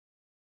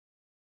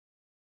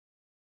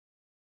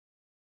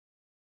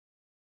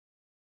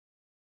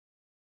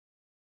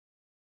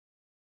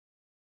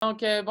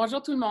Donc,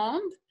 bonjour tout le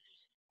monde.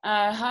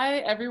 Hi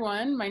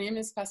everyone, my name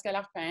is Pascale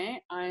Arpin.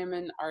 I'm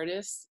an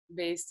artist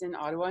based in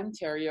Ottawa,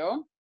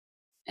 Ontario.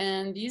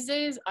 And these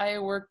days I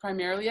work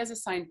primarily as a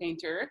sign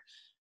painter,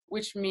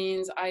 which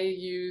means I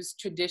use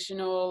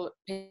traditional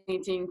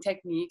painting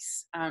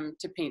techniques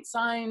to paint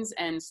signs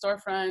and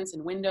storefronts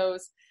and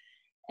windows.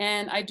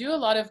 And I do a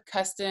lot of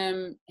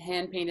custom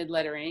hand-painted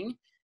lettering.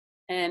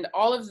 And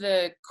all of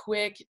the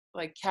quick,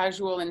 like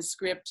casual and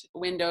script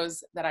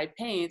windows that I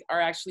paint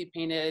are actually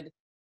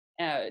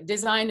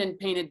designed and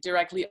painted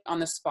directly on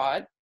the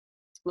spot,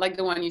 like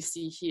the one you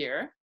see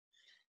here.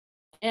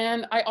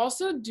 And I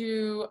also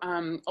do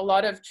a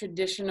lot of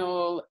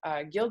traditional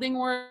gilding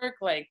work,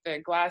 like the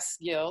glass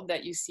gild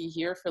that you see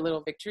here for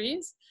Little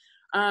Victories.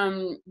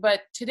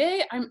 But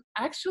today I'm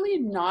actually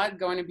not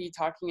going to be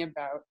talking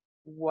about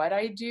what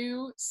I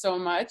do so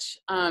much,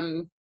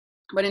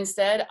 but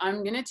instead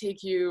I'm going to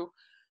take you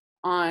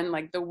on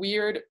like the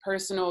weird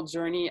personal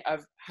journey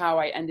of how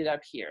I ended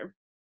up here.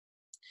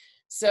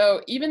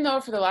 So even though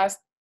for the last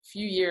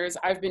few years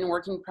I've been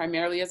working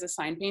primarily as a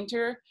sign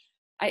painter,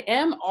 I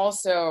am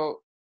also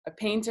a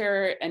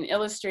painter, an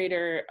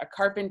illustrator, a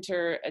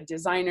carpenter, a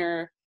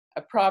designer,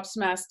 a props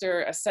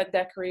master, a set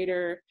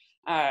decorator,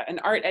 an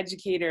art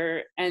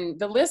educator, and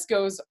the list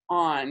goes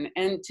on.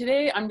 And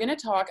today I'm going to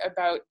talk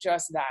about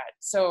just that.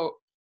 So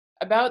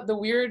about the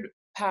weird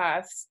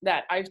paths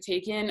that I've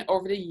taken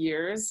over the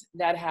years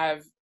that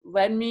have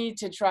led me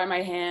to try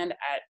my hand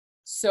at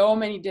so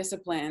many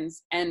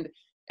disciplines and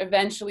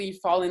eventually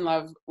fall in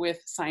love with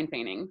sign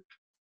painting.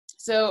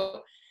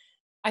 So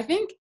I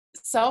think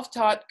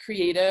self-taught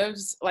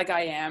creatives like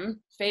I am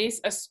face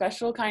a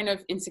special kind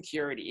of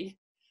insecurity.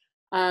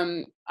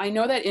 I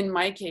know that in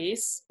my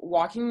case,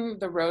 walking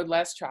the road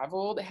less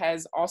traveled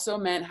has also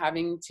meant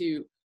having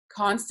to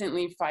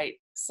constantly fight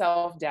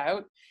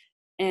self-doubt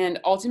and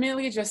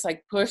ultimately just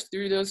like push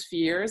through those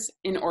fears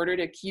in order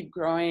to keep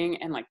growing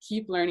and like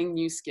keep learning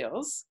new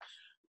skills.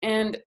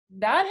 And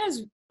that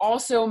has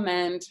also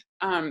meant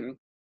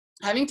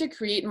having to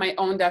create my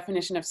own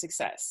definition of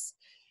success.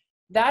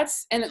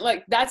 That's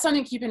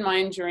something to keep in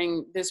mind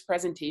during this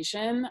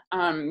presentation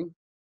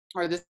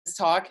or this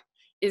talk,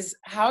 is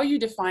how you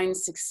define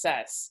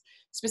success.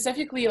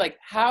 Specifically, like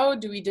how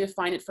do we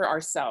define it for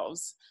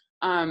ourselves,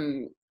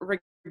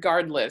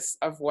 regardless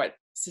of what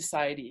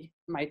society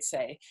might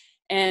say.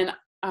 And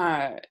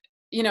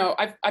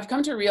I've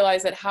come to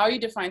realize that how you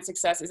define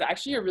success is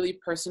actually a really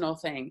personal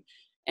thing.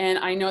 And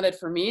I know that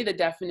for me, the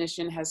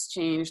definition has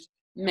changed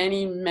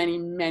many, many,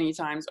 many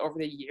times over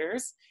the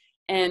years.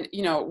 And,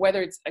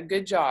 whether it's a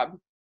good job,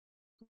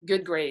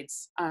 good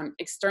grades,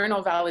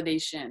 external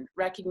validation,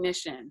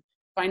 recognition,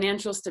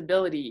 financial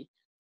stability,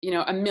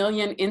 a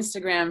million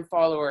Instagram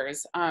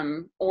followers,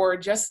 or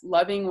just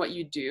loving what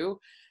you do,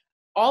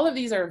 all of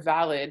these are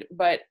valid,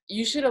 but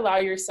you should allow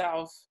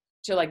yourself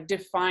to like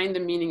define the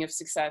meaning of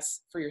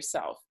success for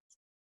yourself.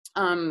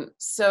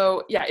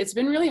 So yeah, it's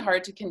been really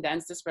hard to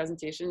condense this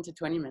presentation to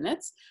 20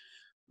 minutes,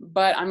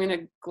 but I'm going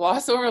to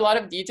gloss over a lot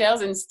of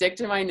details and stick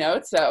to my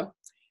notes. So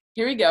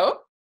here we go.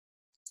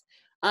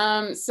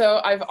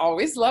 So I've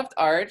always loved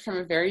art from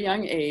a very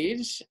young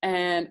age,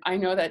 and I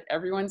know that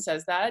everyone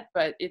says that,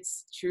 but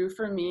it's true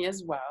for me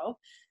as well.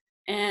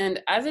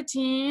 And as a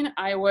teen,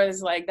 I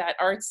was like that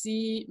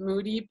artsy,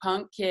 moody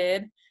punk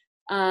kid.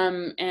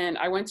 And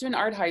I went to an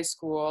art high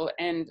school,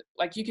 and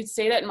like you could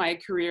say that my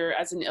career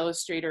as an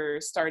illustrator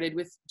started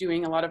with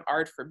doing a lot of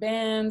art for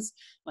bands,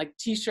 like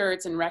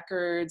t-shirts and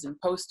records and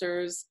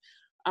posters.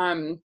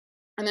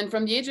 And then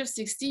from the age of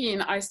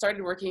 16, I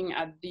started working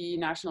at the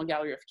National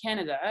Gallery of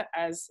Canada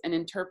as an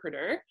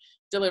interpreter,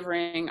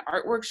 delivering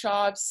art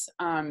workshops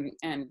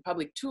and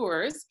public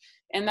tours.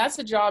 And that's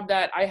a job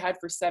that I had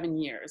for 7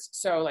 years.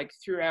 So like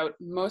throughout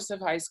most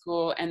of high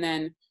school and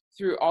then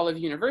through all of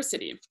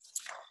university.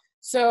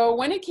 So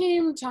when it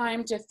came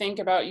time to think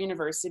about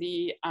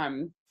university,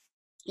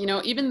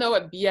 even though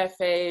a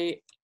BFA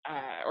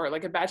or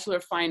like a Bachelor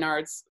of Fine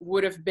Arts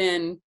would have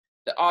been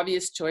the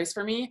obvious choice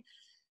for me,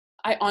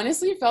 I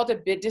honestly felt a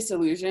bit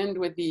disillusioned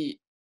with the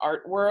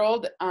art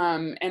world,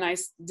 and I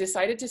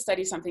decided to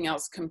study something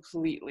else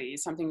completely,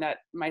 something that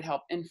might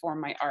help inform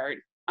my art,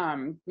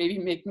 maybe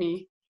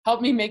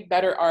help me make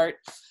better art.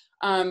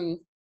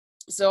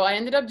 So I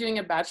ended up doing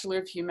a Bachelor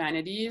of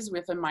Humanities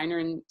with a minor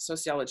in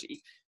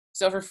sociology.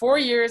 So for 4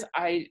 years,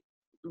 I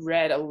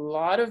read a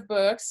lot of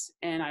books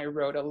and I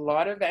wrote a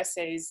lot of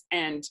essays,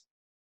 and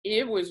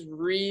it was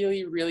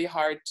really, really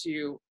hard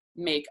to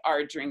make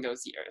art during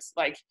those years.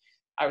 Like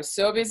I was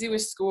so busy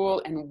with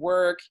school and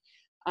work,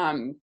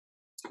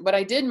 but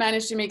I did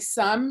manage to make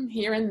some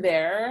here and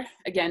there,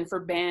 again, for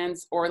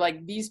bands or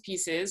like these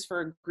pieces for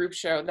a group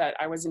show that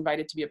I was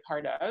invited to be a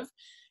part of.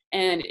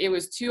 And it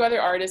was 2 other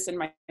artists and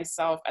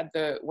myself at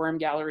the Worm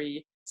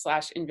Gallery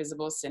 /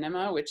 Invisible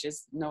Cinema, which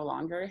is no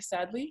longer,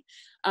 sadly.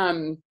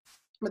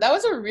 But that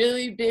was a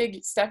really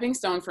big stepping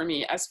stone for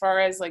me as far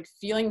as like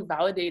feeling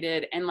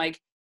validated and like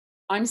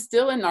I'm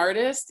still an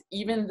artist,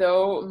 even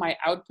though my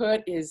output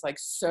is like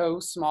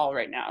so small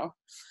right now.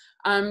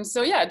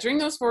 So yeah, during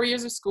those 4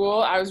 years of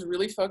school, I was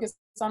really focused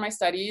on my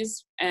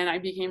studies and I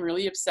became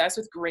really obsessed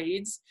with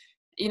grades.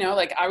 You know,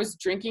 like I was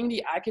drinking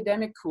the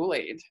academic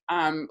Kool-Aid.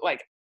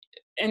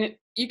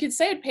 You could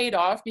say it paid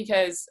off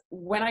because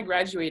when I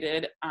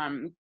graduated,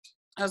 I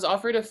was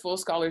offered a full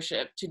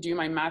scholarship to do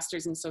my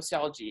master's in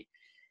sociology.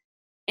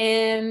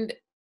 And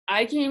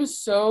I came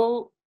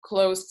so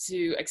close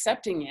to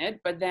accepting it,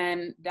 but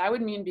then that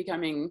would mean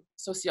becoming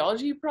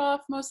sociology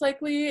prof most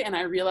likely. And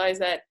I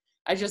realized that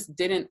I just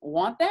didn't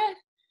want that.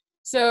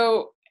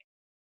 So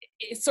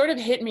it sort of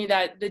hit me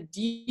that the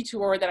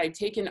detour that I'd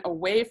taken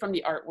away from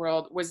the art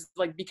world was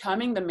like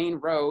becoming the main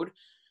road.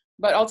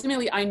 But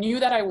ultimately, I knew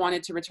that I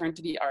wanted to return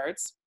to the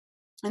arts.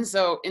 And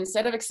so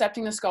instead of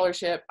accepting the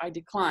scholarship, I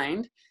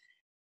declined.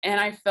 And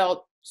I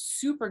felt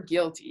super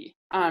guilty,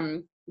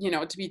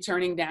 to be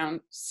turning down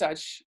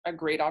such a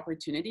great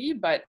opportunity.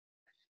 But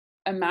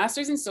a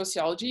master's in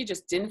sociology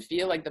just didn't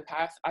feel like the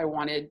path I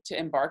wanted to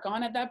embark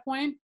on at that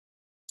point.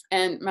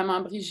 And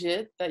Maman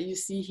Brigitte, that you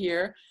see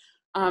here,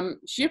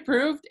 she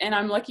approved. And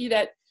I'm lucky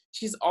that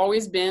she's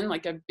always been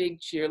like a big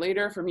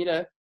cheerleader for me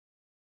to,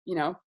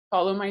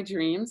 follow my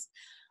dreams.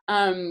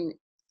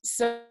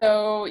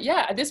 So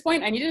yeah, at this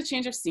point, I needed a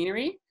change of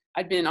scenery.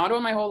 I'd been in Ottawa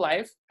my whole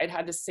life. I'd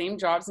had the same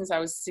job since I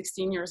was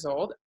 16 years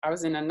old. I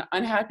was in an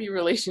unhappy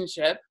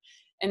relationship.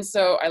 And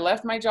so I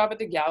left my job at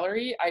the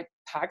gallery. I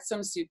packed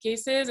some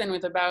suitcases, and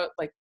with about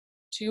like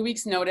 2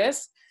 weeks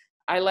notice,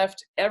 I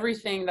left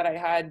everything that I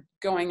had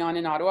going on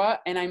in Ottawa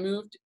and I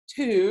moved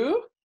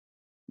to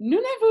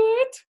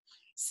Nunavut.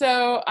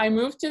 So I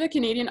moved to the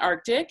Canadian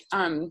Arctic,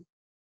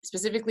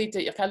 specifically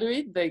to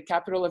Iqaluit, the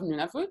capital of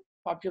Nunavut,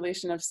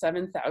 population of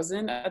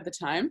 7,000 at the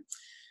time.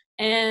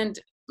 And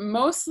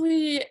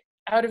mostly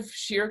out of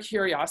sheer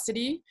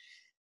curiosity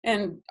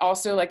and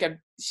also like a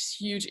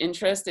huge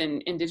interest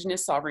in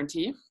Indigenous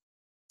sovereignty.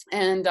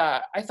 And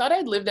I thought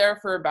I'd live there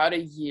for about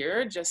a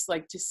year, just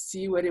like to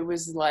see what it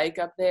was like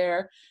up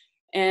there.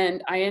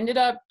 And I ended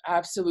up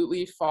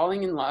absolutely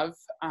falling in love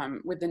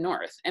with the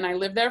North. And I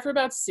lived there for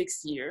about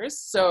 6 years.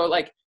 So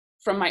like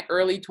from my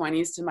early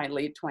 20s to my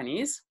late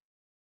 20s.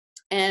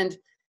 And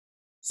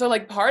so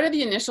like part of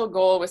the initial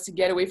goal was to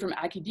get away from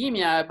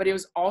academia, but it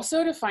was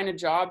also to find a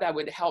job that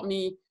would help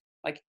me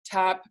like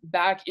tap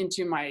back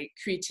into my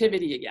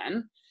creativity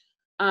again.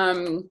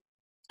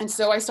 And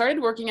so I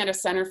started working at a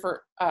center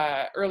for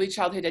early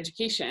childhood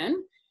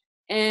education.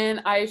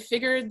 And I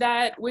figured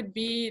that would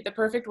be the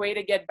perfect way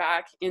to get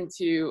back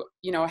into,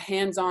 a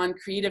hands-on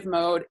creative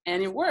mode,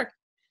 and it worked.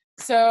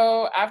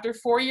 So after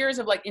 4 years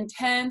of like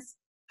intense,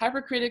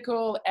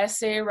 hypercritical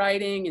essay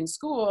writing in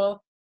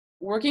school,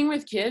 working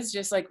with kids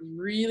just like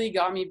really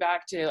got me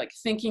back to like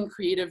thinking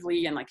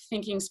creatively and like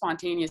thinking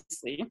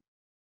spontaneously.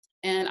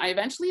 And I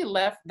eventually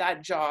left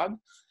that job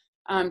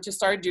to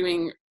start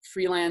doing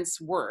freelance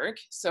work.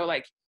 So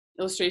like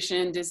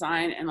illustration,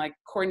 design, and like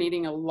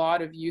coordinating a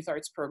lot of youth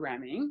arts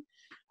programming.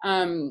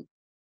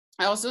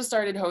 I also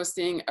started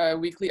hosting a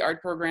weekly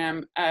art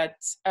program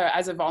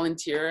as a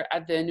volunteer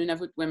at the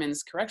Nunavut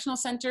Women's Correctional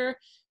Center.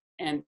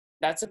 And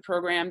that's a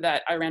program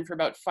that I ran for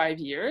about 5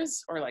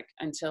 years, or like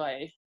until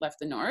I left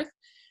the North.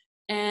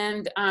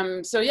 And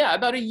so yeah,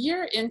 about a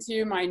year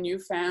into my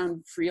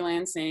newfound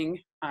freelancing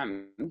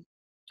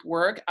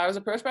work, I was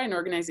approached by an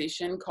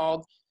organization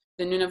called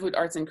the Nunavut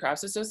Arts and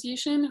Crafts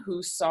Association,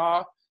 who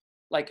saw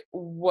like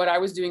what I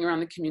was doing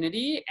around the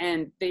community,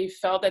 and they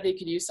felt that they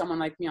could use someone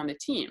like me on the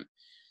team.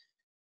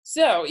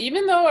 So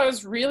even though I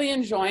was really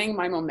enjoying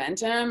my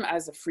momentum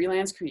as a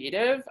freelance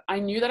creative, I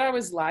knew that I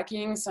was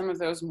lacking some of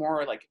those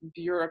more like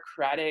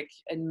bureaucratic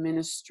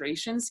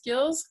administration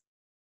skills.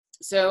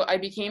 So I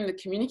became the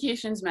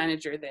communications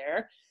manager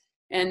there.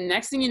 And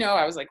next thing you know,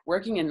 I was like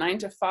working a 9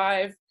 to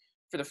 5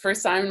 for the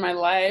first time in my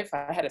life.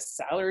 I had a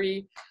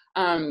salary.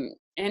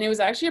 And it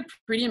was actually a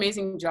pretty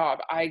amazing job.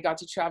 I got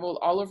to travel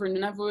all over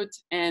Nunavut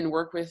and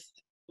work with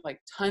like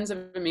tons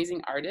of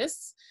amazing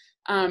artists.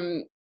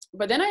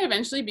 But then I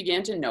eventually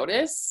began to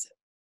notice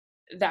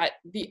that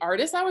the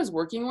artists I was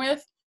working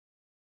with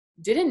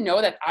didn't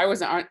know that I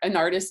was an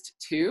artist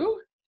too.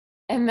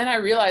 And then I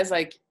realized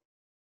like,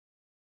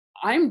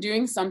 I'm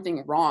doing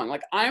something wrong.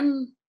 Like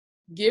I'm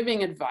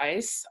giving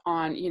advice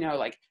on,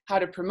 like how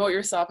to promote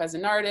yourself as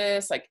an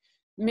artist, like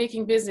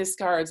making business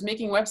cards,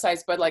 making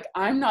websites, but like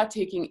I'm not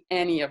taking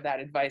any of that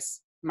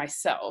advice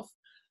myself.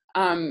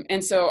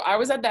 And so I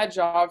was at that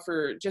job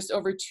for just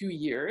over 2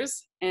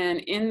 years. And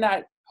in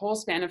that whole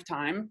span of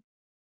time,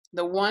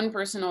 the one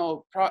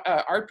personal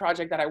art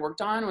project that I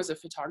worked on was a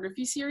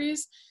photography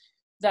series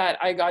that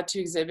I got to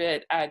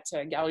exhibit at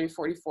Gallery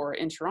 44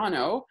 in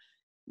Toronto.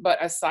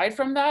 But aside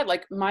from that,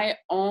 like my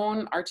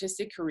own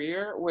artistic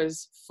career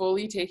was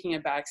fully taking a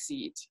back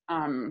seat.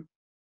 And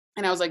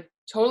I was like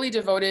totally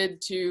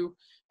devoted to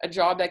a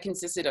job that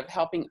consisted of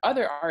helping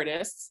other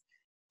artists,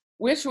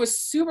 which was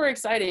super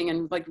exciting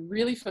and like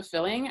really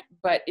fulfilling,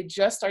 but it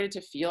just started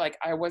to feel like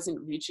I wasn't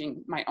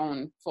reaching my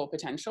own full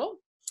potential.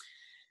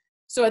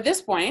 So at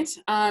this point,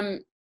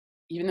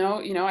 even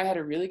though, I had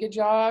a really good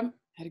job,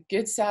 had a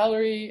good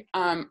salary,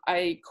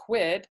 I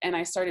quit and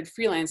I started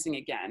freelancing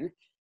again.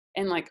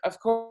 And like, of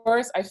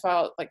course, I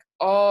felt like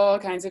all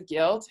kinds of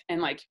guilt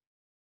and like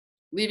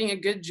leaving a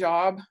good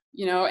job,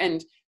 you know,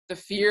 and the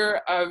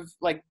fear of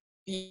like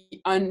the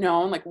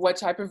unknown, like what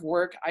type of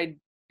work I'd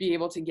be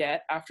able to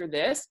get after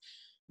this.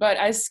 But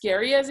as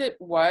scary as it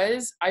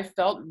was, I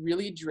felt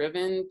really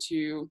driven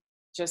to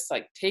just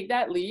like take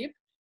that leap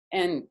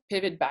and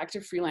pivot back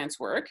to freelance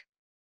work.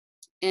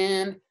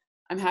 And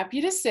I'm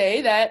happy to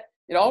say that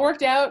it all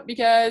worked out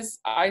because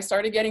I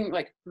started getting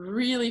like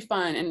really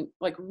fun and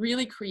like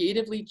really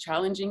creatively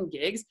challenging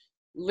gigs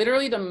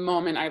literally the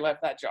moment I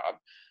left that job.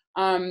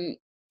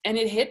 And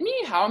it hit me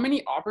how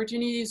many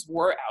opportunities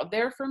were out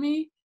there for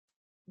me,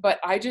 but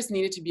I just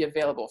needed to be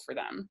available for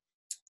them.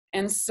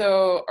 And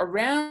so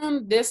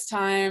around this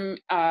time,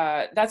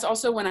 that's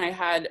also when I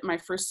had my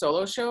first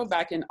solo show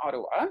back in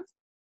Ottawa.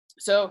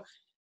 So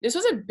this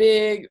was a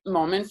big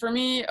moment for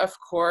me, of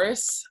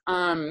course,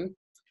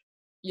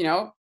 you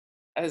know,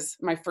 as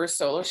my first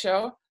solo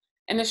show.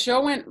 And the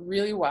show went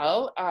really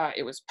well.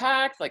 It was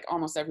packed, like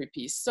almost every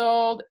piece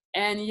sold.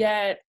 And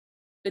yet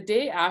the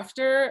day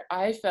after,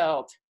 I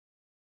felt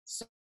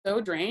so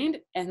drained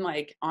and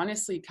like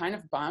honestly kind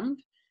of bummed.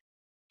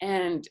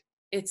 And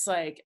it's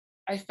like,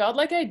 I felt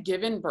like I'd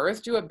given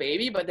birth to a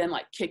baby, but then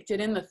like kicked it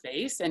in the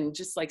face and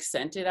just like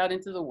sent it out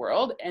into the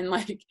world. And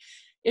like,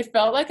 it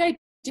felt like I'd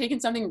taken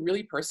something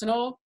really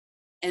personal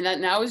and that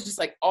now is just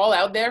like all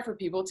out there for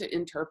people to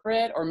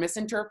interpret or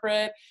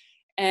misinterpret.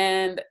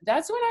 And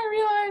that's when I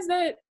realized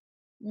that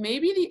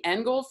maybe the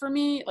end goal for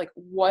me like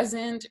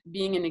wasn't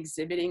being an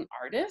exhibiting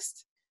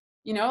artist.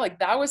 You know, like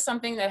that was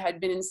something that had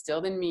been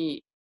instilled in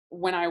me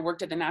when I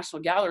worked at the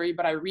National Gallery,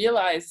 but I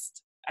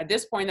realized at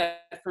this point that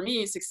for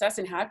me, success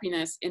and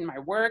happiness in my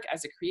work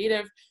as a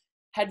creative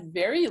had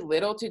very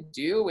little to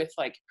do with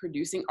like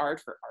producing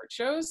art for art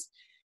shows.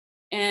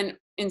 And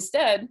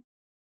instead,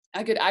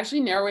 I could actually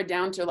narrow it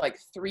down to like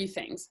three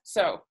things.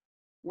 So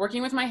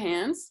working with my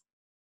hands,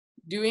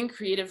 doing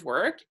creative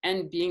work,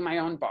 and being my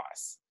own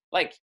boss.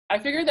 Like I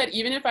figured that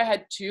even if I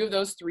had two of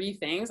those three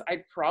things,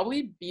 I'd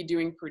probably be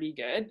doing pretty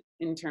good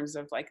in terms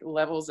of like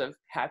levels of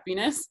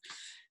happiness.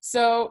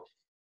 So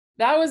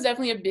that was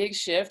definitely a big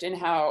shift in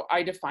how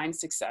I defined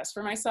success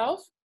for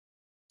myself.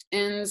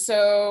 And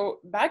so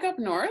back up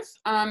north,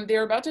 they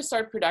were about to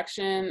start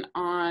production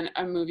on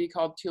a movie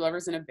called Two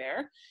Lovers and a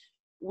Bear,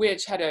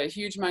 which had a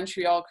huge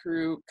Montreal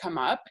crew come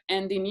up,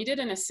 and they needed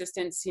an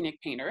assistant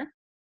scenic painter,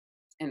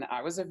 and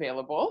I was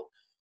available.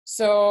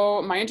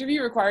 So my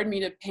interview required me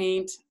to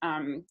paint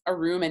a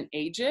room and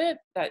age it.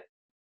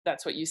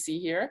 That's what you see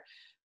here.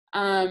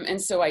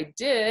 And so I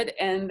did,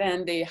 and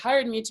then they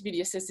hired me to be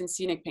the assistant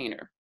scenic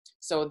painter.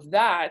 So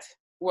that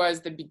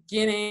was the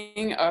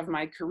beginning of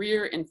my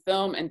career in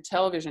film and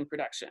television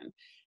production.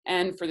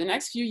 And for the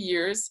next few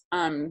years,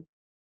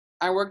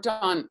 I worked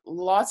on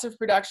lots of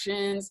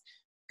productions,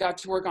 got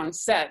to work on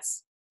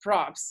sets,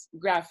 props,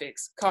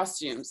 graphics,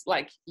 costumes,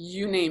 like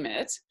you name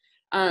it.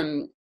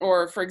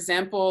 Or for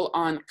example,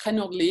 on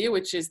Canogli,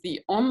 which is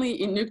the only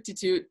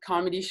Inuktitut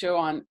comedy show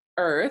on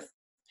earth.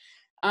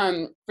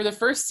 For the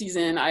first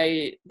season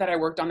that I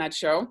worked on that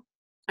show,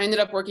 I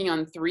ended up working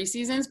on 3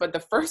 seasons, but the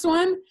first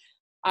one,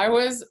 I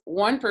was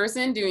one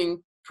person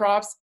doing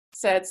props,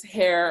 sets,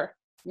 hair,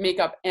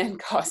 makeup, and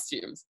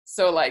costumes.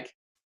 So like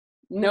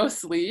no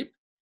sleep,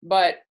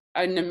 but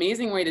an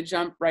amazing way to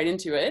jump right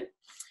into it.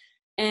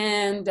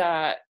 And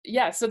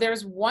yeah, so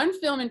there's one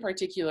film in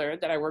particular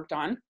that I worked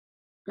on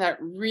that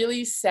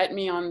really set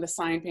me on the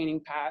sign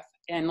painting path.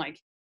 And like,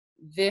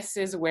 this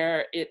is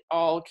where it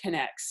all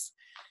connects.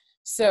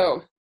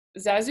 So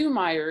Zazu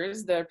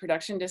Myers, the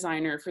production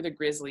designer for the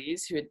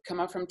Grizzlies, who had come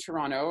up from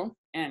Toronto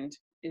and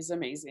is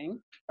amazing,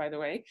 by the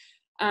way,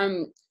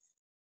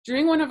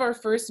 during one of our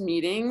first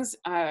meetings,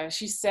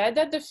 she said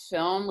that the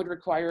film would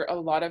require a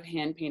lot of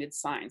hand-painted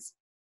signs.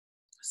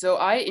 So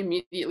I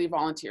immediately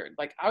volunteered.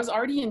 Like I was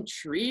already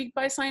intrigued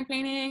by sign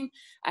painting.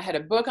 I had a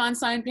book on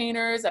sign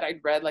painters that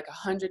I'd read like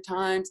 100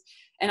 times.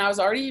 And I was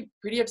already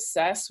pretty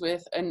obsessed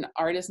with an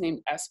artist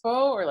named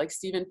Espo, or like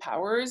Stephen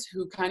Powers,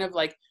 who kind of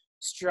like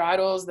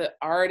straddles the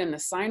art and the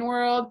sign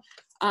world.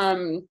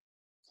 And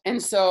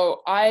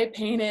so I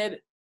painted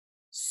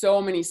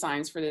so many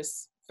signs for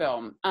this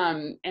film.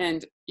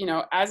 And, you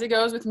know, as it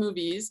goes with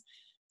movies,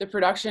 the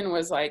production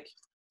was like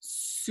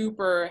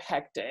super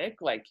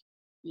hectic, like,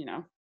 you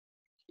know,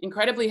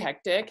 incredibly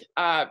hectic.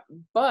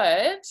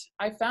 But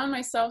I found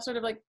myself sort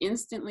of like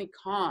instantly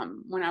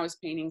calm when I was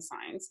painting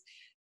signs.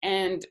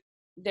 And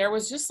there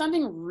was just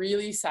something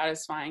really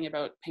satisfying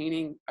about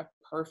painting a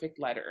perfect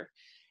letter.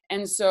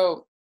 And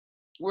so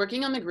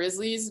working on the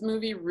Grizzlies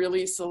movie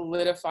really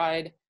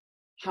solidified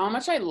how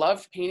much I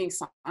loved painting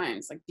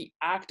signs, like the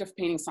act of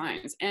painting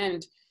signs.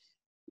 And,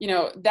 you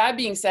know, that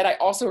being said, I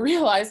also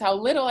realized how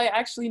little I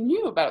actually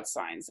knew about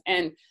signs.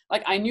 And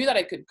like, I knew that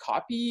I could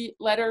copy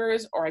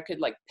letters, or I could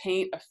like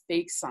paint a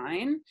fake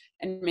sign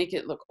and make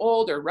it look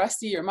old or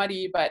rusty or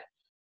muddy, but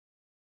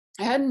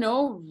I had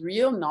no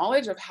real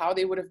knowledge of how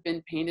they would have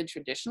been painted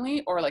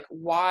traditionally, or like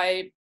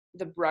why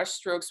the brush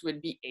strokes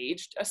would be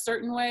aged a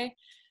certain way.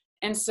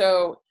 And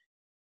so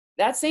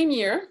that same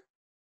year,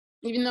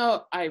 even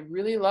though I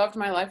really loved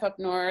my life up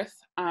north,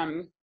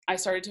 I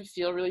started to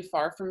feel really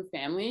far from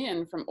family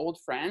and from old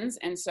friends.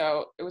 And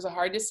so it was a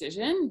hard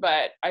decision,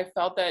 but I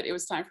felt that it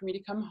was time for me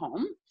to come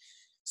home.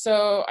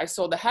 So I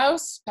sold the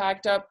house,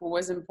 packed up what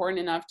was important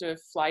enough to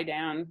fly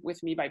down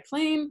with me by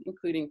plane,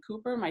 including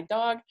Cooper, my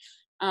dog,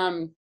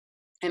 and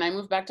I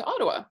moved back to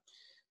Ottawa.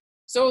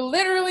 So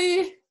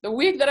literally the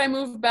week that I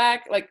moved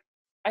back, like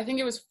I think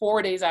it was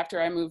 4 days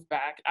after I moved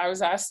back, I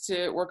was asked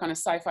to work on a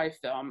sci-fi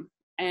film.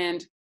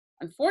 And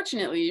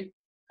unfortunately,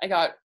 I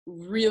got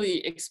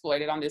really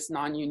exploited on this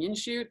non-union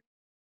shoot,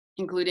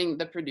 including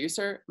the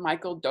producer,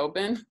 Michael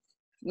Dobin,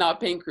 not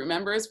paying crew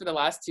members for the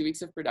last 2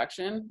 weeks of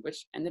production,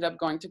 which ended up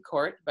going to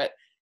court. But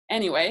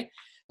anyway,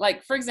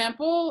 like for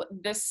example,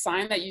 this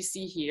sign that you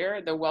see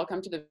here, the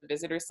Welcome to the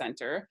Visitor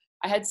Center,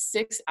 I had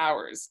 6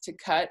 hours to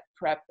cut,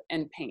 prep,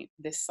 and paint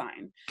this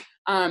sign.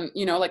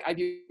 Like I'd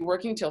be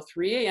working till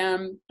 3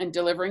 a.m. and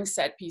delivering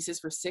set pieces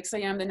for 6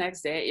 a.m. the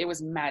next day. It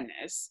was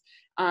madness.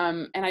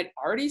 And I'd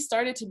already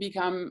started to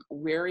become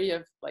wary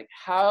of like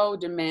how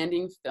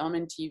demanding film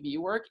and TV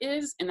work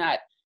is, and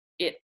that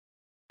it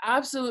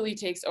absolutely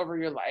takes over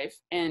your life.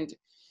 And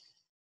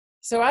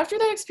so after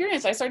that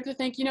experience, I started to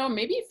think,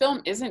 maybe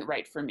film isn't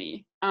right for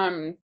me.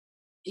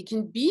 It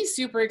can be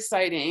super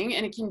exciting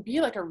and it can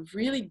be like a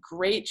really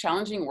great,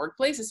 challenging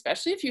workplace,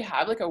 especially if you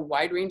have like a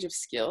wide range of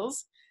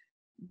skills.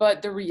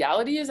 But the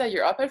reality is that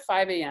you're up at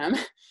 5 a.m.,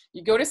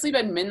 you go to sleep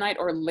at midnight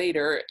or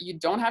later, you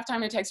don't have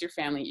time to text your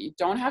family, you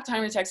don't have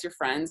time to text your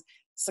friends.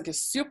 It's like a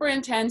super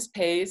intense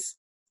pace.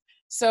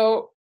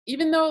 So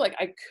even though like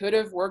I could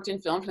have worked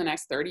in film for the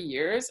next 30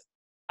 years,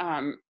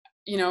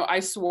 I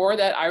swore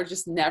that I would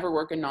just never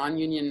work a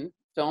non-union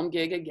film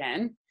gig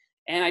again.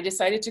 And I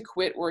decided to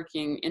quit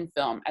working in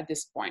film at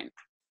this point.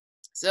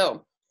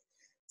 So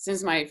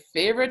since my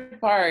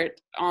favorite part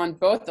on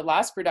both the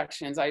last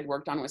productions I'd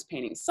worked on was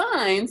painting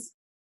signs,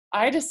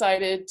 I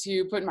decided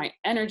to put my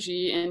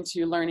energy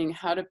into learning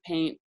how to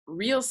paint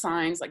real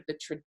signs like the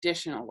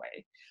traditional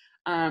way.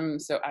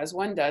 So as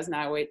one does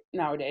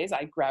nowadays,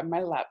 I grabbed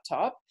my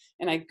laptop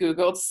and I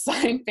Googled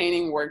sign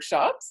painting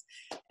workshops.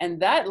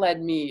 And that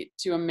led me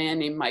to a man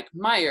named Mike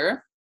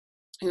Meyer,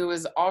 who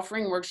was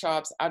offering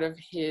workshops out of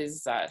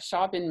his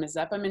shop in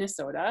Mazeppa,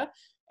 Minnesota,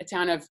 a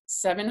town of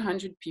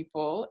 700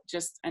 people,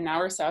 just an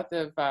hour south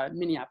of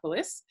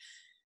Minneapolis.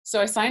 So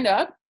I signed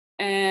up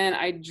and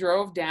I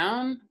drove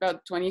down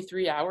about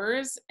 23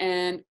 hours.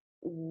 And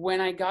when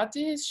I got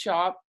to his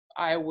shop,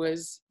 I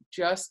was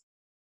just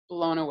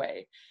blown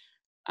away.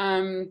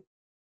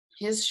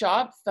 His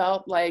shop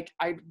felt like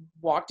I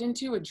walked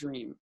into a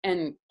dream,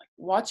 and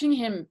watching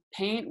him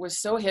paint was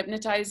so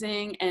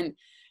hypnotizing. And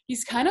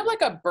he's kind of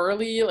like a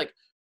burly, like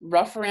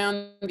rough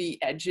around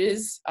the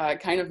edges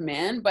kind of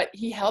man, but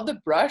he held the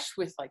brush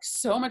with like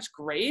so much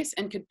grace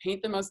and could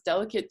paint the most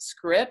delicate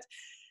script.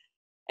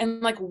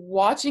 And like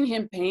watching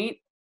him paint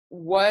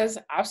was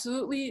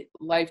absolutely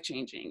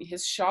life-changing.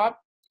 His shop,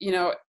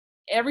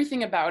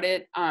 everything about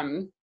it.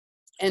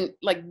 And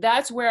like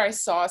that's where I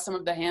saw some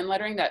of the hand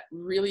lettering that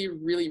really,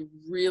 really,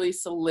 really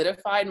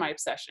solidified my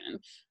obsession.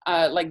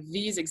 Like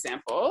these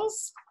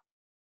examples.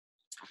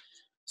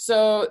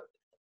 So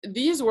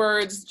these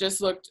words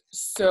just looked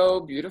so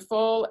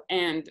beautiful,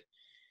 and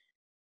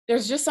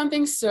there's just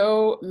something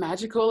so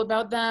magical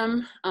about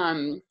them,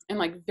 and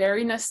like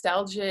very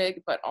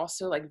nostalgic, but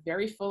also like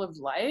very full of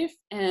life.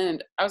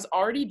 And I was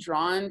already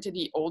drawn to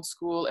the old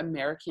school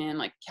American,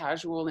 like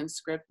casual and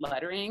script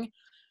lettering.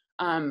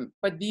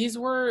 But these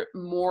were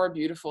more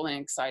beautiful and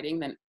exciting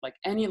than like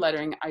any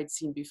lettering I'd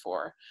seen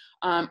before,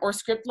 or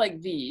script like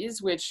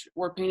these, which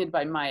were painted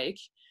by Mike.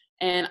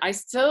 And I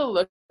still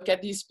look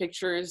at these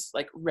pictures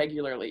like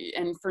regularly.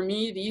 And for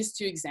me, these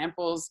two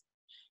examples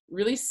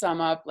really sum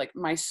up like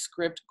my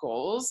script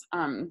goals.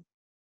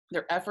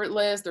 They're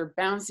effortless, they're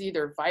bouncy,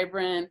 they're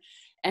vibrant,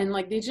 and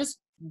like they just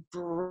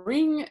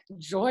bring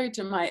joy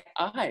to my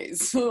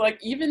eyes. Like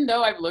even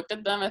though I've looked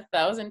at them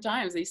 1,000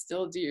 times, they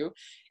still do.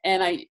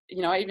 And I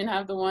even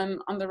have the one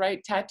on the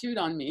right tattooed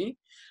on me.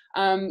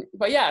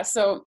 But yeah,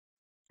 so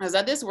I was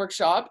at this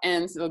workshop,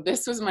 and so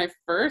this was my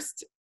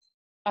first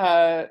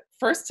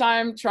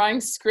time trying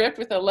script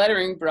with a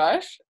lettering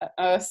brush.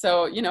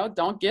 So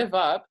don't give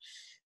up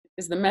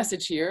is the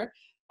message here.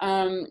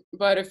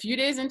 But a few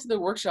days into the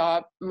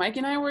workshop, Mike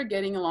and I were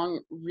getting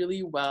along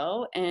really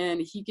well,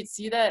 and he could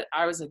see that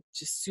I was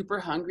just super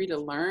hungry to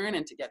learn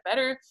and to get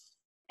better.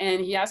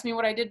 And he asked me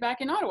what I did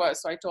back in Ottawa.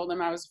 So I told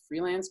him I was a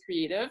freelance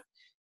creative,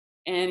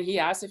 and he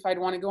asked if I'd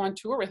want to go on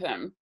tour with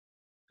him.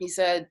 He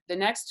said the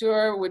next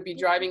tour would be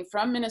driving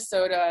from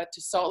Minnesota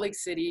to Salt Lake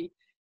City,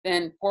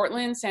 then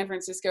Portland, San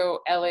Francisco,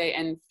 LA,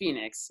 and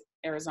Phoenix,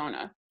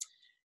 Arizona.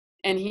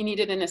 And he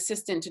needed an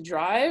assistant to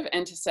drive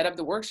and to set up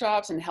the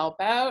workshops and help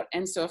out.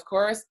 And so, of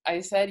course, I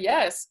said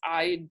yes.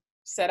 I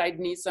said I'd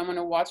need someone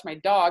to watch my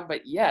dog, but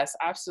yes,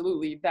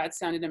 absolutely. That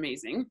sounded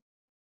amazing.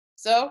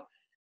 So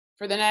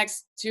for the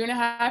next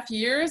 2.5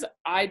 years,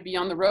 I'd be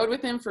on the road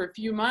with him for a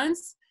few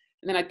months,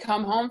 and then I'd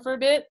come home for a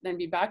bit, then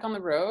be back on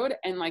the road,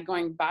 and like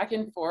going back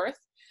and forth.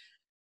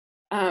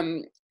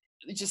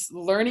 just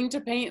learning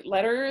to paint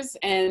letters.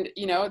 And,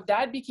 you know,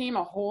 that became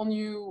a whole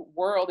new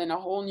world and a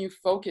whole new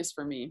focus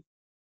for me.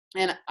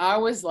 And I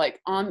was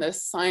like on the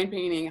sign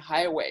painting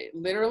highway,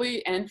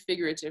 literally and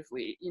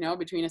figuratively, you know,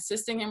 between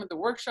assisting him with the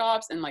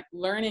workshops and like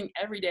learning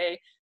every day,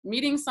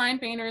 meeting sign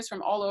painters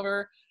from all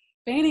over,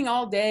 painting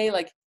all day.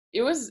 Like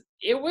it was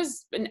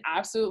an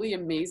absolutely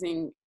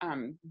amazing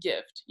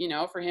gift, you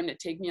know, for him to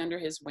take me under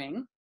his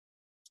wing.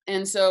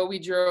 And so we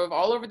drove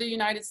all over the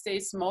United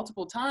States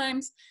multiple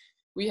times.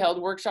 We held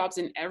workshops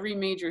in every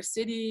major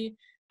city.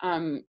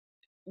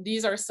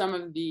 These are some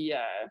of the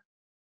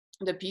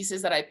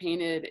pieces that I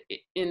painted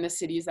in the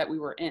cities that we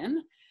were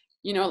in,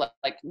 you know,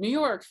 like New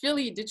York,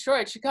 Philly,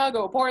 Detroit,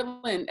 Chicago,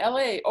 Portland,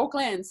 LA,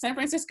 Oakland, San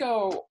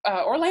Francisco,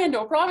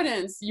 Orlando,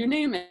 Providence, you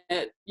name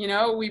it. You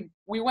know,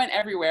 we went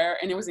everywhere,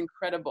 and it was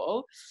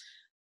incredible.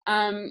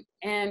 And,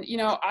 you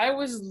know, I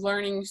was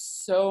learning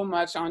so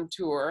much on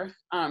tour,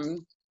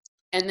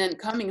 and then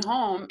coming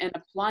home and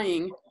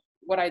applying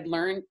what I'd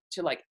learned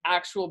to like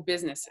actual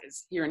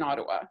businesses here in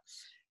Ottawa.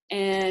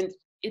 And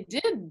it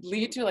did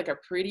lead to like a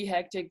pretty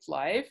hectic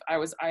life. I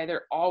was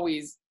either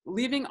always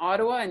leaving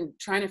Ottawa and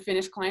trying to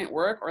finish client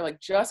work, or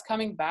like just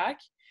coming back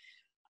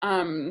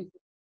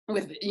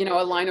with, you know,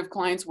 a line of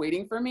clients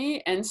waiting for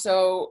me. And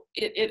so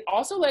it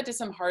also led to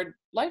some hard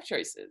life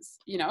choices.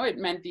 You know, it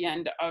meant the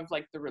end of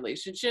like the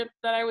relationship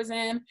that I was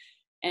in.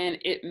 And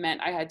it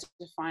meant I had to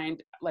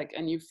find like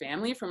a new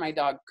family for my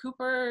dog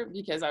Cooper,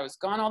 because I was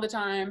gone all the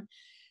time.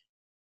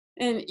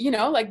 And, you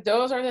know, like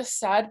those are the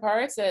sad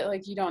parts that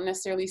like you don't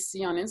necessarily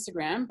see on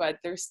Instagram, but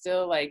there's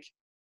still like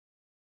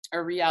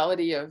a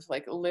reality of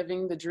like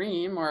living the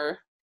dream, or,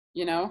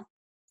 you know,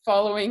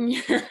 following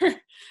your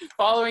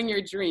following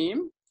your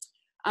dream.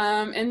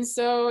 And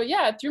so,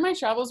 yeah, through my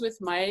travels with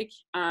Mike,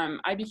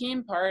 I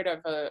became part of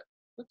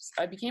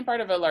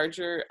a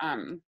larger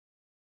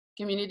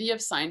community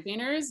of sign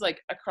painters,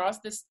 like across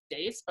the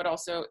States, but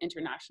also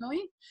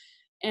internationally.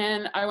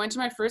 And I went to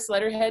my first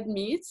letterhead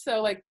meet.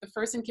 So like the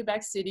first in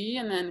Quebec City,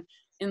 and then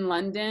in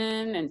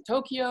London and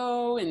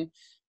Tokyo, and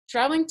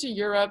traveling to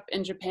Europe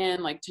and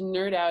Japan, like to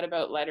nerd out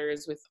about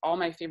letters with all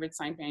my favorite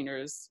sign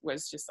painters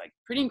was just like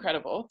pretty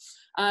incredible.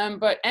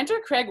 But enter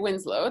Craig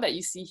Winslow that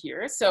you see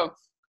here. So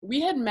we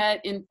had met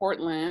in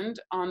Portland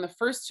on the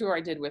first tour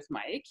I did with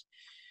Mike,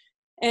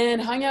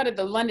 and hung out at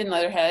the London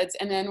letterheads.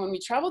 And then when we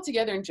traveled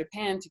together in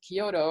Japan to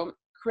Kyoto,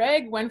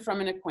 Craig went from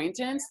an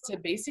acquaintance to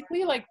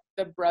basically like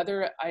the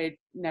brother I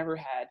never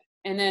had.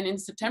 And then in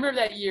September of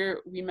that year,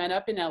 we met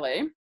up in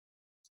LA.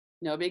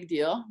 No big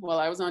deal, while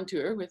I was on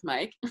tour with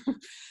Mike.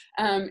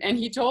 And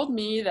he told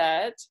me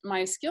that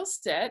my skill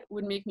set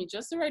would make me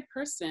just the right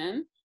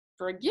person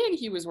for a gig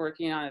he was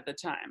working on at the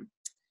time.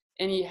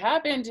 And he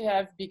happened to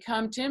have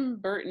become Tim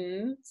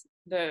Burton,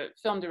 the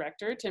film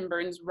director, Tim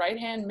Burton's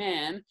right-hand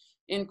man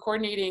in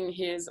coordinating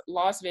his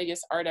Las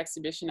Vegas art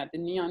exhibition at the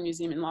Neon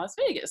Museum in Las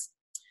Vegas.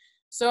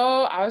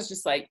 So I was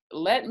just like,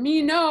 let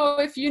me know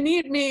if you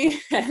need me.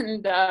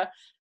 And a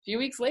few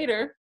weeks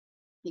later,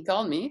 he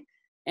called me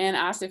and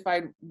asked if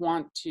I'd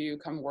want to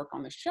come work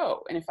on the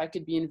show and if I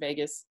could be in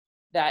Vegas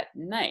that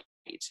night.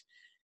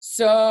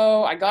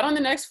 So I got on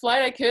the next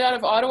flight I could out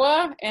of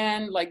Ottawa,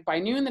 and like by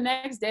noon the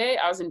next day,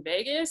 I was in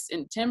Vegas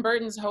in Tim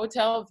Burton's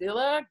hotel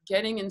villa,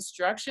 getting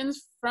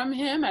instructions from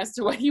him as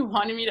to what he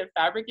wanted me to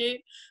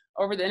fabricate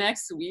over the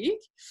next week.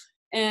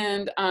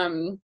 And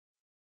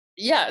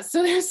yeah,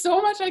 so there's so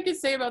much I could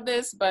say about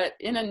this, but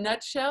in a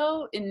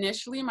nutshell,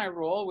 initially my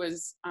role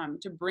was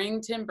to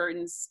bring Tim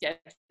Burton's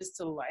sketches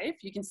to life.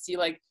 You can see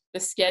like the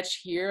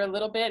sketch here a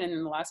little bit and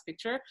in the last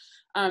picture,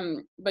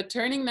 but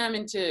turning them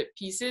into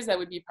pieces that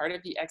would be part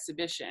of the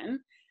exhibition.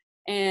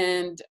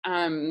 And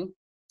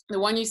the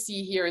one you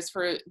see here is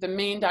for the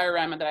main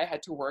diorama that I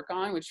had to work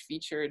on, which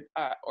featured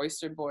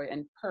Oyster Boy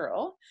and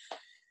Pearl.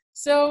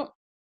 So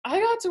I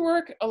got to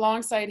work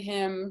alongside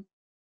him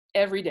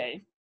every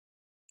day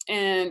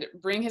and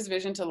bring his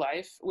vision to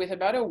life with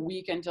about a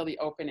week until the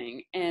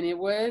opening. And it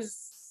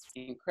was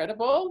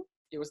incredible.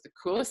 It was the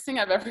coolest thing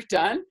I've ever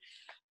done.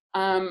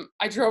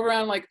 I drove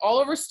around like all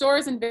over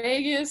stores in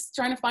Vegas,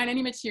 trying to find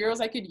any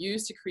materials I could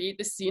use to create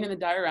the scene in the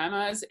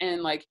dioramas,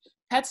 and like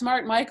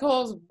PetSmart,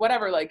 Michael's,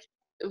 whatever, like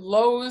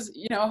Lowe's,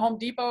 you know, Home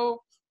Depot.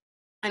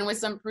 And with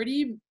some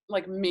pretty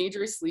like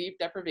major sleep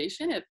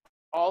deprivation, it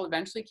all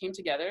eventually came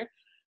together.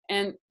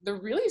 And the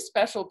really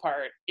special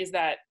part is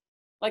that,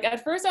 like,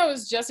 at first I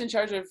was just in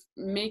charge of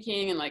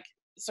making and like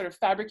sort of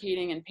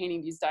fabricating and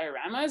painting these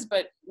dioramas.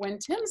 But when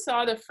Tim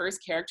saw the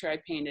first character I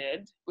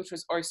painted, which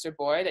was Oyster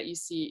Boy that you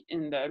see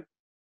in the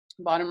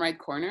bottom right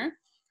corner,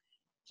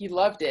 he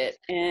loved it.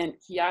 And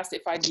he asked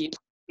if I'd be able to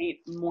paint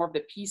more of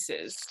the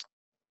pieces.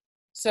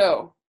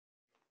 So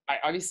I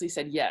obviously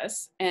said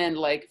yes, and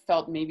like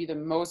felt maybe the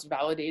most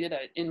validated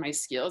in my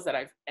skills that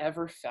I've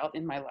ever felt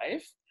in my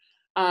life.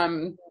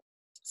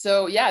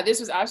 So yeah, this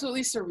was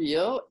absolutely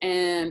surreal,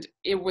 and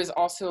it was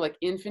also like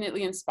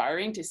infinitely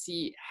inspiring to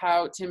see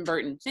how Tim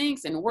Burton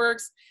thinks and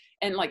works,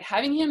 And like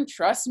having him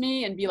trust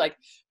me and be like,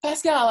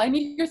 Pascale, I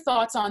need your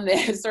thoughts on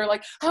this, or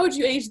like, how would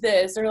you age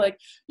this, or like,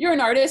 you're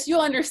an artist,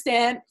 you'll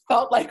understand,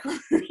 felt like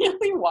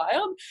really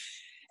wild.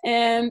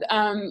 And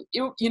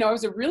it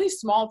was a really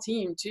small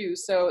team too,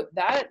 so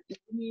that made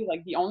me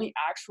like the only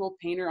actual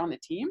painter on the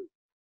team.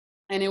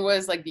 And it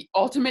was like the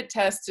ultimate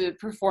test to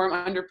perform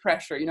under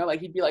pressure,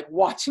 like he'd be like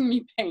watching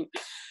me paint.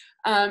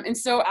 And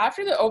so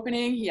after the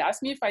opening, he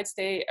asked me if I'd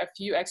stay a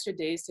few extra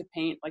days to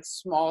paint like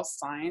small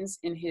signs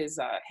in his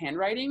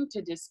handwriting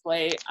to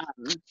display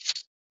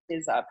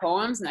his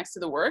poems next to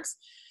the works.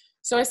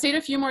 So I stayed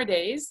a few more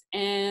days,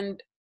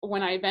 and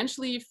when I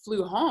eventually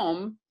flew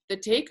home, the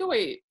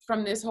takeaway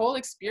from this whole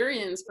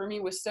experience for me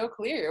was so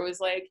clear. It was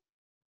like,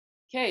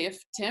 okay, if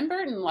Tim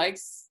Burton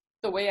likes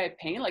the way I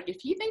paint, like if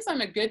he thinks I'm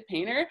a good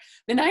painter,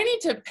 then I need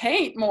to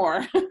paint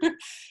more.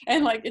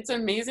 And like, it's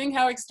amazing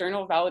how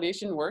external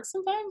validation works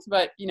sometimes,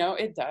 but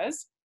it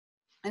does.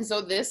 And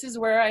so this is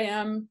where I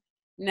am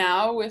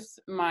now with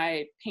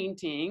my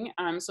painting.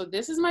 So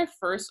this is my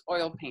first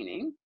oil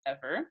painting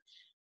ever,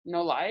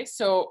 no lie.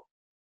 So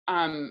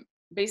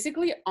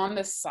basically on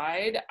the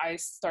side, I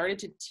started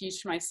to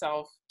teach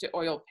myself to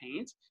oil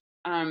paint.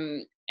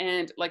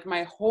 And like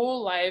my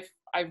whole life,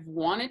 I've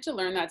wanted to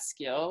learn that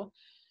skill,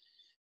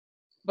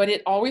 but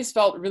it always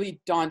felt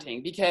really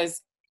daunting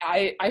because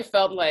I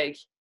felt like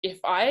if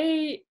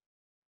I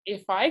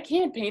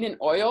can't paint in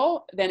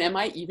oil, then am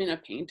I even a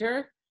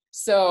painter?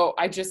 So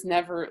I just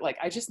never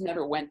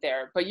went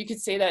there. But you could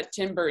say that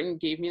Tim Burton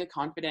gave me the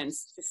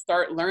confidence to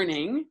start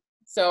learning.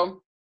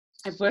 So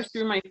I pushed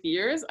through my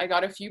fears. I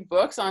got a few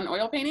books on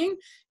oil painting,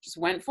 just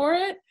went for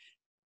it.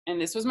 And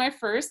this was my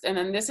first, and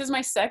then this is my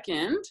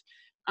second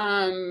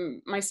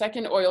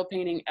oil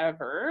painting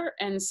ever.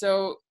 And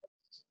so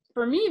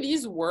for me,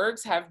 these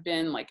works have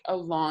been like a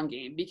long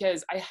game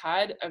because I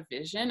had a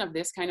vision of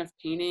this kind of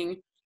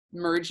painting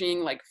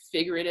merging like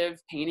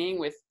figurative painting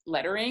with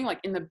lettering,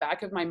 like in the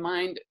back of my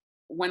mind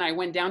when I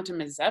went down to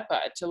Mazeppa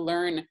to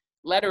learn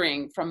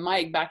lettering from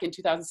Mike back in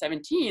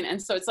 2017.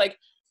 And so it's like,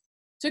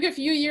 took a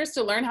few years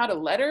to learn how to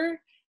letter,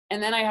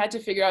 and then I had to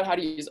figure out how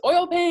to use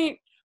oil paint,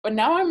 but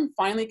now I'm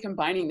finally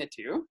combining the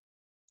two.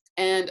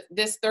 And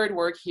this third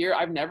work here,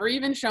 I've never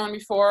even shown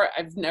before.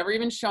 I've never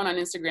even shown on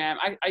Instagram.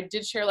 I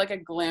did share like a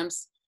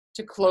glimpse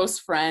to close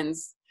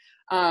friends.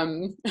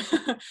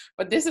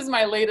 But this is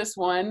my latest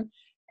one.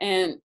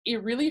 And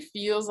it really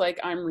feels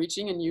like I'm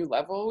reaching a new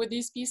level with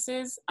these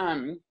pieces,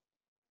 where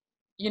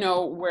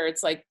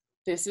it's like,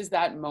 this is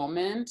that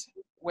moment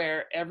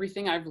where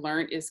everything I've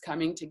learned is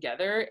coming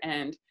together.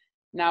 And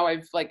now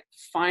I've like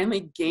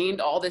finally gained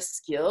all the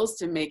skills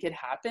to make it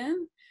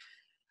happen.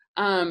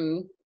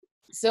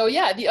 So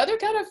yeah, the other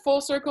kind of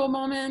full circle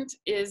moment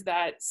is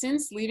that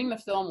since leaving the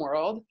film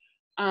world,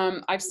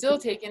 I've still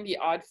taken the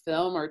odd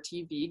film or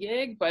TV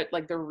gig, but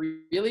like the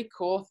really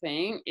cool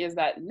thing is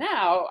that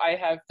now I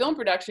have film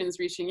productions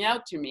reaching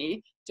out to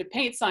me to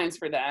paint signs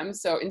for them.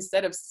 So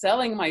instead of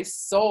selling my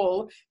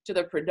soul to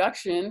the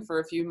production for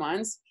a few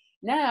months,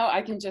 now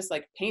I can just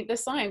like paint the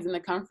signs in the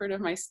comfort of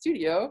my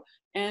studio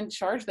and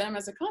charge them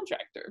as a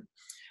contractor.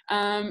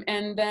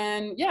 And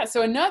then, yeah,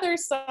 so another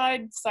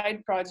side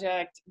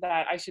project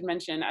that I should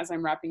mention as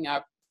I'm wrapping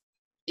up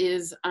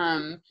is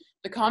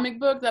the comic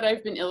book that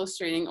I've been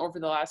illustrating over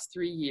the last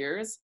 3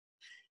 years.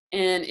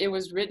 And it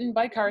was written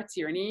by Cara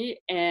Tierney,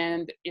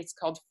 and it's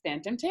called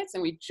Phantom Tits,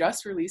 and we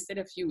just released it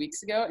a few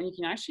weeks ago, and you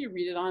can actually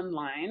read it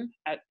online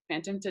at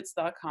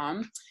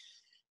phantomtits.com.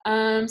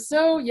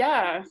 So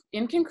yeah,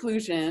 in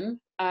conclusion,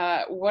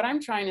 what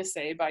I'm trying to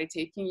say by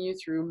taking you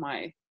through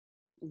my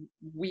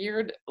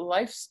weird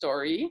life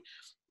story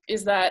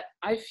is that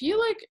I feel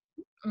like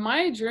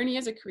my journey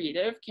as a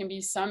creative can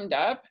be summed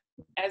up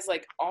as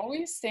like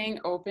always staying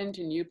open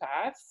to new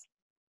paths,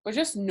 but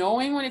just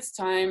knowing when it's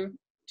time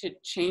to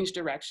change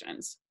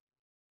directions.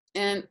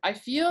 And I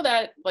feel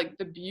that like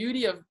the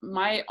beauty of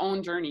my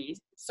own journey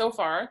so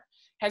far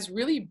has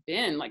really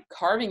been like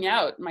carving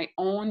out my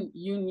own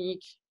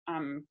unique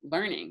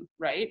learning,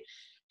 right?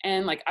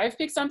 And like I've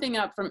picked something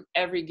up from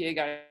every gig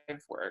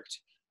I've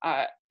worked.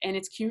 And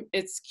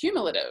it's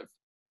cumulative,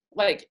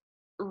 like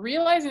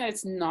realizing that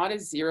it's not a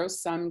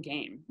zero-sum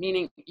game,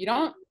 meaning you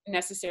don't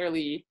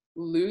necessarily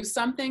lose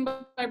something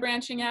by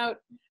branching out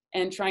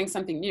and trying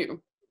something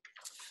new.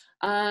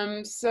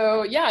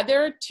 So yeah,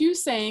 there are two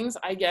sayings,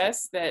 I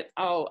guess, that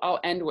I'll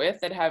end with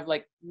that have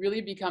like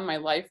really become my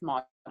life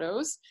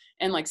mottos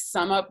and like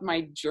sum up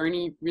my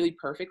journey really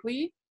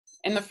perfectly.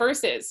 And the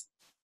first is,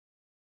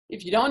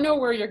 if you don't know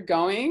where you're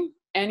going,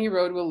 any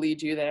road will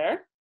lead you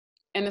there.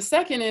 And the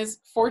second is,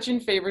 fortune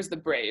favors the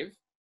brave.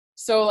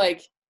 So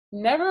like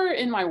never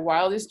in my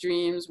wildest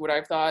dreams would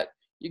I've thought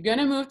you're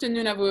gonna move to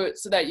Nunavut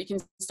so that you can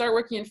start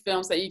working in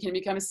film, so that you can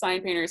become a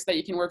sign painter, so that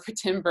you can work for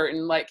Tim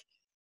Burton. Like,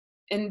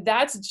 and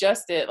that's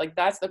just it. Like,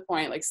 that's the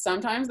point. Like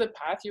sometimes the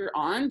path you're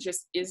on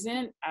just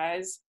isn't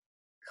as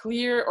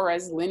clear or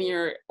as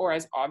linear or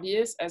as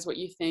obvious as what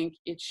you think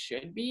it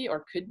should be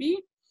or could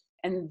be.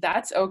 And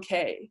that's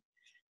okay.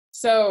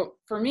 So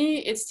for me,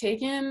 it's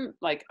taken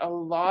like a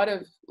lot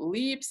of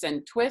leaps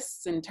and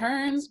twists and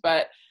turns,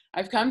 but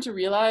I've come to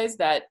realize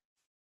that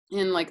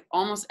in like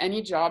almost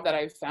any job that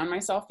I've found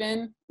myself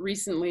in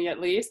recently, at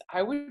least,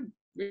 I would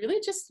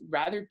really just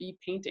rather be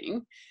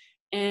painting.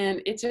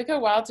 And it took a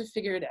while to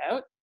figure it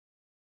out,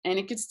 and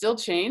it could still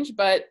change,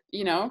 but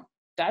you know,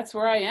 that's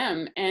where I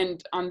am.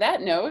 And on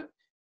that note,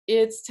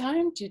 it's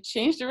time to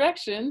change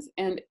directions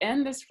and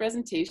end this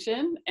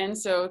presentation. And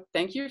so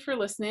thank you for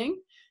listening.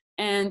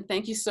 And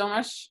thank you so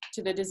much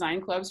to the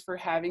design clubs for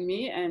having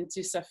me, and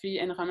to Sophie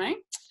and Romain.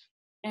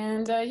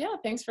 And yeah,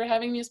 thanks for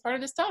having me as part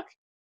of this talk.